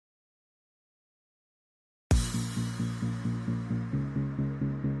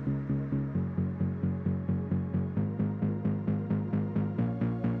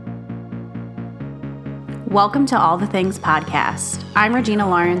Welcome to All the Things Podcast. I'm Regina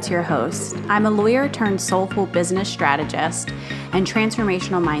Lawrence, your host. I'm a lawyer turned soulful business strategist and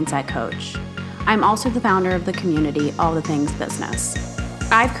transformational mindset coach. I'm also the founder of the community, All the Things Business.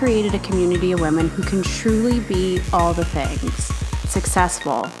 I've created a community of women who can truly be all the things: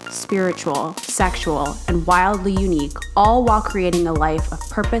 successful, spiritual, sexual, and wildly unique, all while creating a life of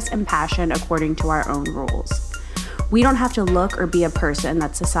purpose and passion according to our own rules. We don't have to look or be a person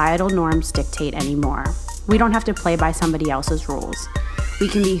that societal norms dictate anymore. We don't have to play by somebody else's rules. We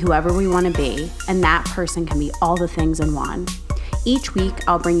can be whoever we want to be, and that person can be all the things in one. Each week,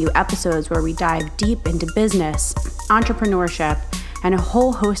 I'll bring you episodes where we dive deep into business, entrepreneurship, and a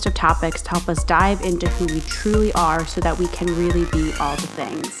whole host of topics to help us dive into who we truly are so that we can really be all the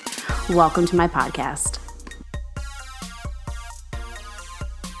things. Welcome to my podcast.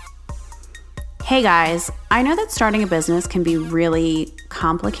 Hey guys, I know that starting a business can be really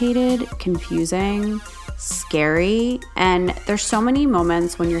complicated, confusing, scary, and there's so many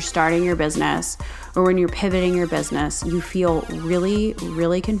moments when you're starting your business or when you're pivoting your business, you feel really,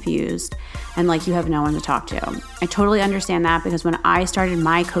 really confused and like you have no one to talk to. I totally understand that because when I started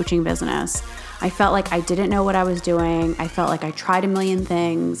my coaching business, I felt like I didn't know what I was doing. I felt like I tried a million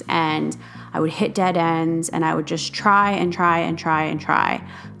things and I would hit dead ends and I would just try and try and try and try.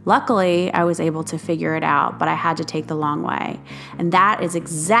 Luckily, I was able to figure it out, but I had to take the long way. And that is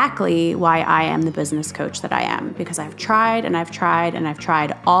exactly why I am the business coach that I am, because I've tried and I've tried and I've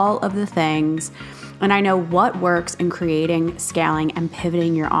tried all of the things, and I know what works in creating, scaling, and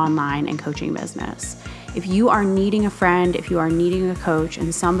pivoting your online and coaching business. If you are needing a friend, if you are needing a coach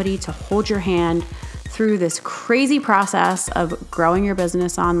and somebody to hold your hand through this crazy process of growing your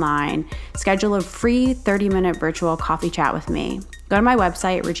business online, schedule a free 30-minute virtual coffee chat with me. Go to my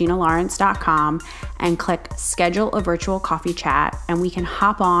website, reginalawrence.com, and click schedule a virtual coffee chat, and we can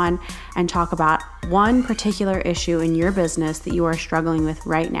hop on and talk about one particular issue in your business that you are struggling with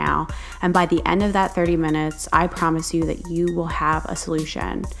right now. And by the end of that 30 minutes, I promise you that you will have a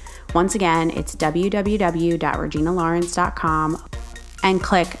solution. Once again, it's www.reginalawrence.com and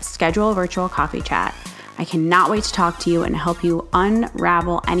click schedule a virtual coffee chat. I cannot wait to talk to you and help you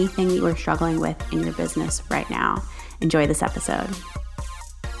unravel anything that you are struggling with in your business right now. Enjoy this episode.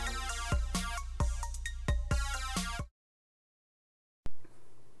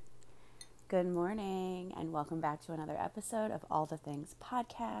 Good morning and welcome back to another episode of All the Things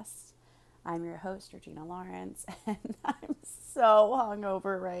Podcast. I'm your host, Regina Lawrence, and I'm so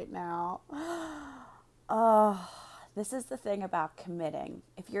hungover right now. This is the thing about committing.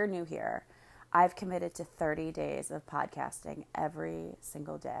 If you're new here, I've committed to 30 days of podcasting every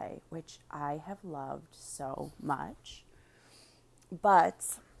single day, which I have loved so much.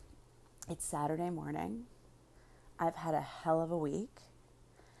 But it's Saturday morning. I've had a hell of a week.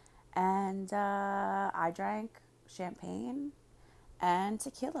 And I drank champagne and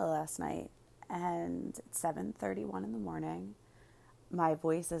tequila last night. And it's 7:31 in the morning. My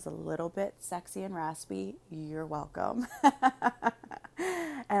voice is a little bit sexy and raspy. You're welcome.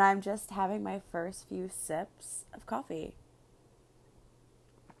 And I'm just having my first few sips of coffee.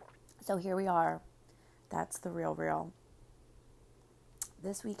 So here we are. That's the real.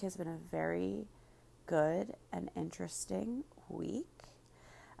 This week has been a very good and interesting week.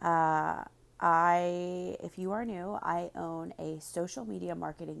 If you are new, I own a social media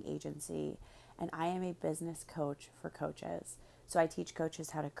marketing agency and I am a business coach for coaches. So I teach coaches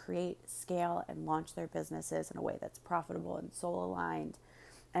how to create, scale, and launch their businesses in a way that's profitable and soul aligned.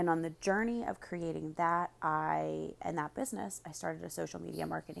 And on the journey of creating that, business, I started a social media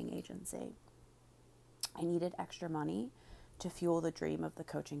marketing agency. I needed extra money to fuel the dream of the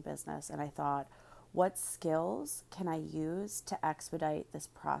coaching business. And I thought, what skills can I use to expedite this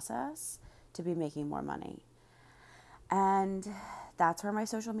process to be making more money? And that's where my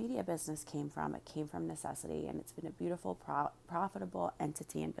social media business came from. It came from necessity, and it's been a beautiful, profitable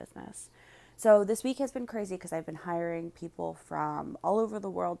entity in business. So this week has been crazy because I've been hiring people from all over the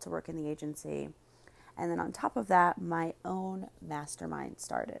world to work in the agency. And then on top of that, my own mastermind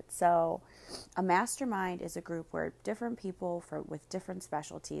started. So a mastermind is a group where different people with different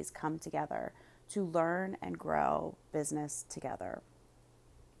specialties come together to learn and grow business together.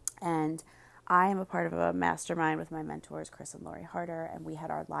 And I am a part of a mastermind with my mentors, Chris and Lori Harder, and we had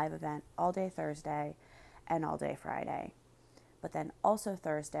our live event all day Thursday and all day Friday. But then also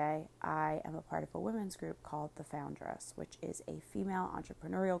Thursday, I am a part of a women's group called The Foundress, which is a female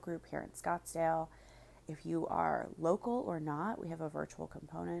entrepreneurial group here in Scottsdale. If you are local or not, we have a virtual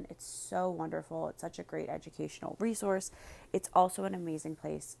component. It's so wonderful. It's such a great educational resource. It's also an amazing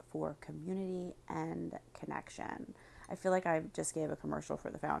place for community and connection. I feel like I just gave a commercial for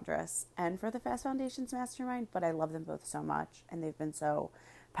the Foundress and for the Fast Foundations Mastermind, but I love them both so much, and they've been so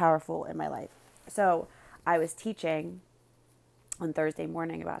powerful in my life. So I was teaching on Thursday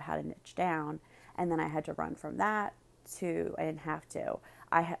morning about how to niche down, and then I had to run from that to, I didn't have to,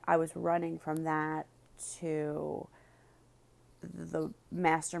 I was running from that to the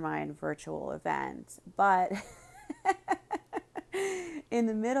mastermind virtual event. But in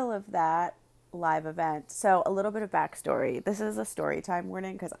the middle of that live event, so a little bit of backstory. This is a story time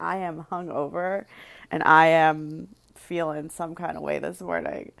morning because I am hungover and I am feeling some kind of way this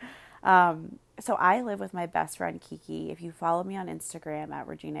morning. So I live with my best friend Kiki. If you follow me on Instagram at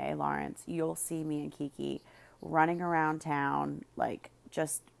Regina A. Lawrence, you'll see me and Kiki running around town, like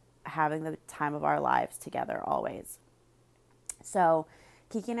just having the time of our lives together always. So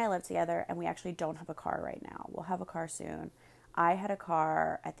Kiki and I live together, and we actually don't have a car right now. We'll have a car soon. I had a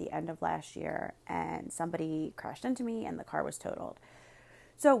car at the end of last year, and somebody crashed into me, and the car was totaled.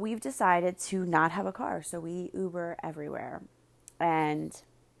 So we've decided to not have a car, so we Uber everywhere. And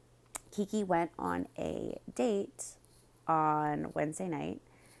Kiki went on a date on Wednesday night,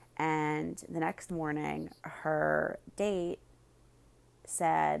 and the next morning, her date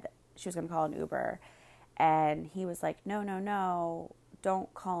said she was going to call an Uber. And he was like, no,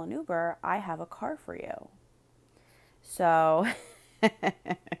 don't call an Uber. I have a car for you. So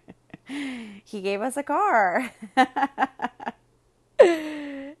he gave us a car.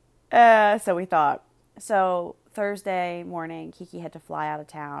 So we thought. So Thursday morning, Kiki had to fly out of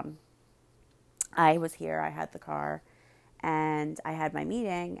town. I was here. I had the car. And I had my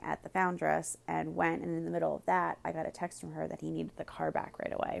meeting at the Foundress and went. And in the middle of that, I got a text from her that he needed the car back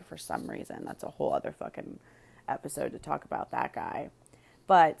right away for some reason. That's a whole other fucking episode to talk about that guy.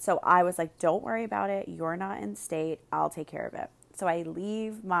 But so I was like, don't worry about it. You're not in state. I'll take care of it. So I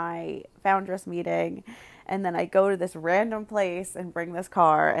leave my Foundress meeting and then I go to this random place and bring this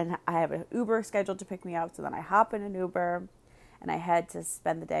car, and I have an Uber scheduled to pick me up. So then I hop in an Uber and I head to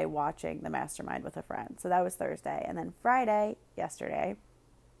spend the day watching the mastermind with a friend. So that was Thursday. And then Friday, yesterday,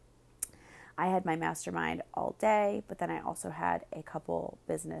 I had my mastermind all day, but then I also had a couple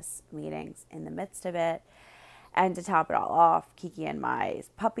business meetings in the midst of it. And to top it all off, Kiki and my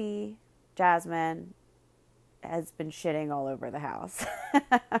puppy, Jasmine, has been shitting all over the house.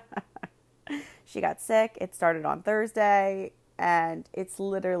 She got sick. It started on Thursday, and it's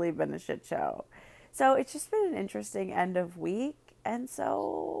literally been a shit show. So it's just been an interesting end of week. And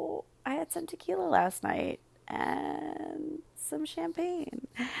so I had some tequila last night and some champagne.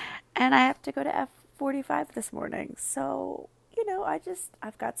 And I have to go to F45 this morning. So,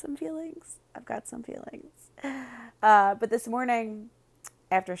 I've got some feelings. But this morning,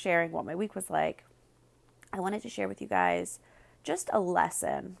 after sharing what my week was like, I wanted to share with you guys just a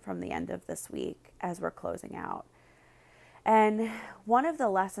lesson from the end of this week as we're closing out. And one of the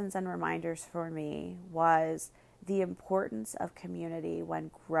lessons and reminders for me was the importance of community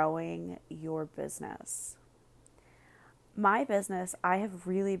when growing your business. My business, I have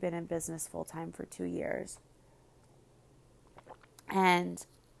really been in business full-time for 2 years. And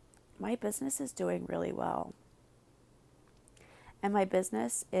my business is doing really well. And my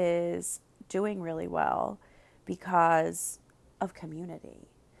business is doing really well because of community.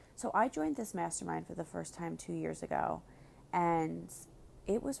 So I joined this mastermind for the first time 2 years ago, and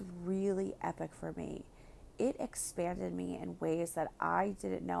it was really epic for me. It expanded me in ways that I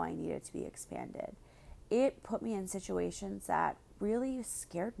didn't know I needed to be expanded. It put me in situations that really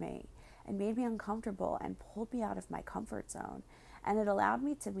scared me and made me uncomfortable and pulled me out of my comfort zone. And it allowed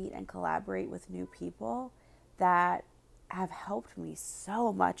me to meet and collaborate with new people that have helped me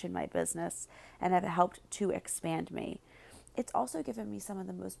so much in my business and have helped to expand me. It's also given me some of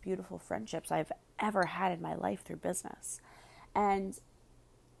the most beautiful friendships I've ever had in my life through business. And,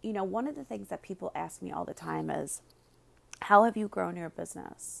 one of the things that people ask me all the time is, how have you grown your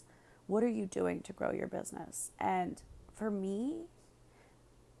business? What are you doing to grow your business? And for me,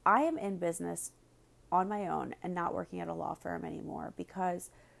 I am in business on my own and not working at a law firm anymore because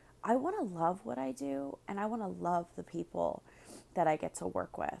I want to love what I do and I want to love the people that I get to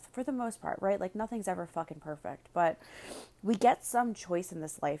work with for the most part, right? Like nothing's ever fucking perfect, but we get some choice in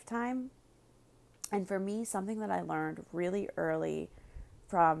this lifetime. And for me, something that I learned really early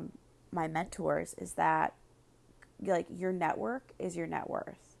from my mentors is that your network is your net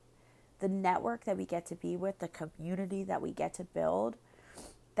worth. The network that we get to be with, the community that we get to build,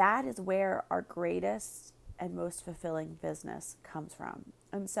 that is where our greatest and most fulfilling business comes from.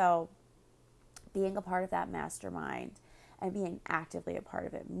 And so being a part of that mastermind and being actively a part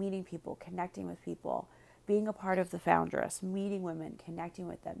of it, meeting people, connecting with people, being a part of the Foundress, meeting women, connecting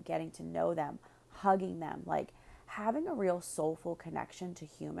with them, getting to know them, hugging them, having a real soulful connection to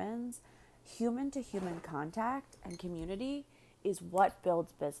humans, human to human contact and community is what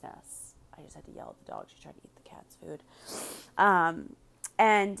builds business. I just had to yell at the dog. She's trying to eat the cat's food.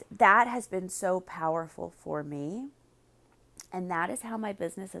 And that has been so powerful for me. And that is how my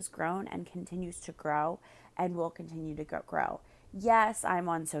business has grown and continues to grow and will continue to grow. Yes, I'm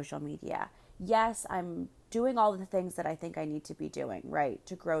on social media. Yes, I'm doing all the things that I think I need to be doing, right?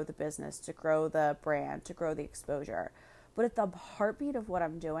 To grow the business, to grow the brand, to grow the exposure. But at the heartbeat of what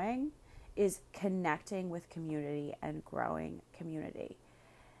I'm doing is connecting with community and growing community.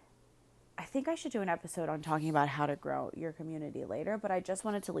 I think I should do an episode on talking about how to grow your community later, but I just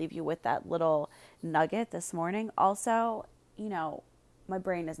wanted to leave you with that little nugget this morning. Also, you know, my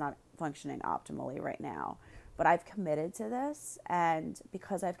brain is not functioning optimally right now, but I've committed to this, and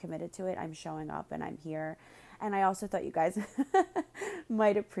because I've committed to it, I'm showing up and I'm here. And I also thought you guys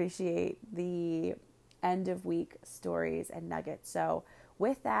might appreciate the end of week stories and nuggets. So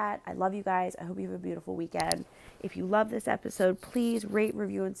with that, I love you guys. I hope you have a beautiful weekend. If you love this episode, please rate,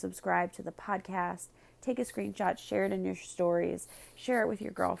 review, and subscribe to the podcast. Take a screenshot, share it in your stories, share it with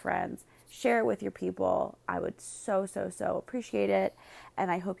your girlfriends, share it with your people. I would so appreciate it.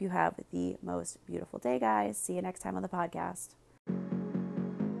 And I hope you have the most beautiful day, guys. See you next time on the podcast.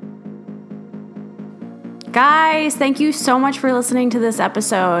 Guys, thank you so much for listening to this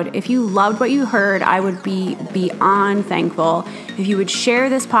episode. If you loved what you heard, I would be beyond thankful if you would share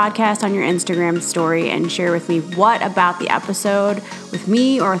this podcast on your Instagram story and share with me what about the episode with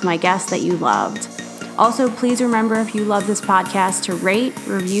me or with my guests that you loved. Also, please remember, if you love this podcast, to rate,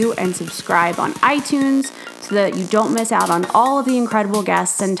 review, and subscribe on iTunes so that you don't miss out on all of the incredible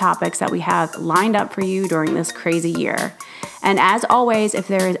guests and topics that we have lined up for you during this crazy year. And as always, if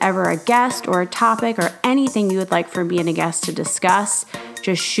there is ever a guest or a topic or anything you would like for me and a guest to discuss,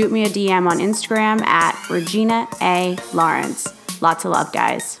 just shoot me a DM on Instagram at Regina A. Lawrence. Lots of love,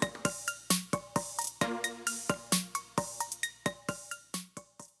 guys.